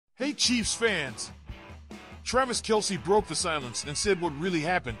Hey Chiefs fans! Travis Kelce broke the silence and said what really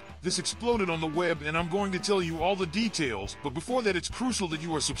happened. This exploded on the web and I'm going to tell you all the details, but before that it's crucial that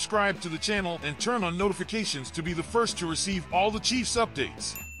you are subscribed to the channel and turn on notifications to be the first to receive all the Chiefs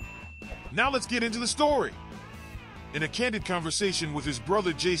updates. Now let's get into the story. In a candid conversation with his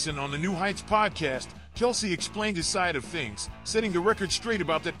brother Jason on the New Heights podcast, Kelce explained his side of things, setting the record straight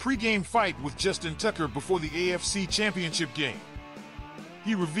about that pre-game fight with Justin Tucker before the AFC Championship game.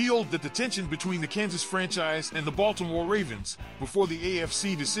 He revealed that the tension between the Kansas franchise and the Baltimore Ravens before the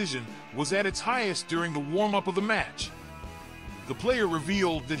AFC decision was at its highest during the warm-up of the match. The player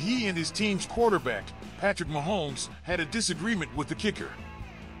revealed that he and his team's quarterback, Patrick Mahomes, had a disagreement with the kicker,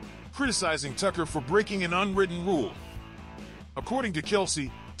 criticizing Tucker for breaking an unwritten rule. According to Kelce,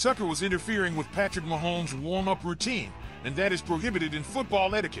 Tucker was interfering with Patrick Mahomes' warm-up routine, and that is prohibited in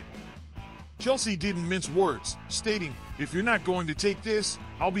football etiquette. Kelce didn't mince words, stating, "If you're not going to take this,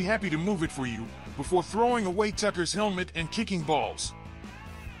 I'll be happy to move it for you," before throwing away Tucker's helmet and kicking balls.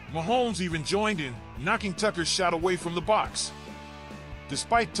 Mahomes even joined in, knocking Tucker's shot away from the box.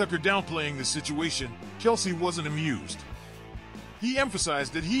 Despite Tucker downplaying the situation, Kelce wasn't amused. He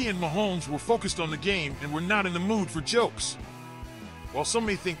emphasized that he and Mahomes were focused on the game and were not in the mood for jokes. While some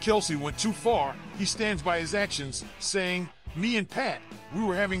may think Kelce went too far, he stands by his actions, saying, "Me and Pat, we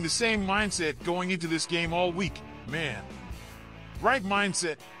were having the same mindset going into this game all week, man. Right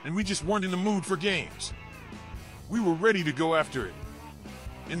mindset, and we just weren't in the mood for games. We were ready to go after it."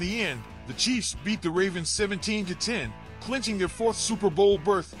 In the end, the Chiefs beat the Ravens 17-10, clinching their fourth Super Bowl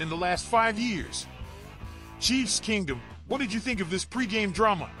berth in the last 5 years. Chiefs Kingdom, what did you think of this pre-game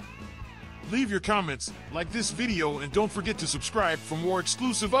drama? Leave your comments, like this video, and don't forget to subscribe for more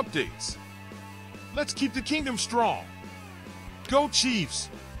exclusive updates. Let's keep the kingdom strong. Go Chiefs!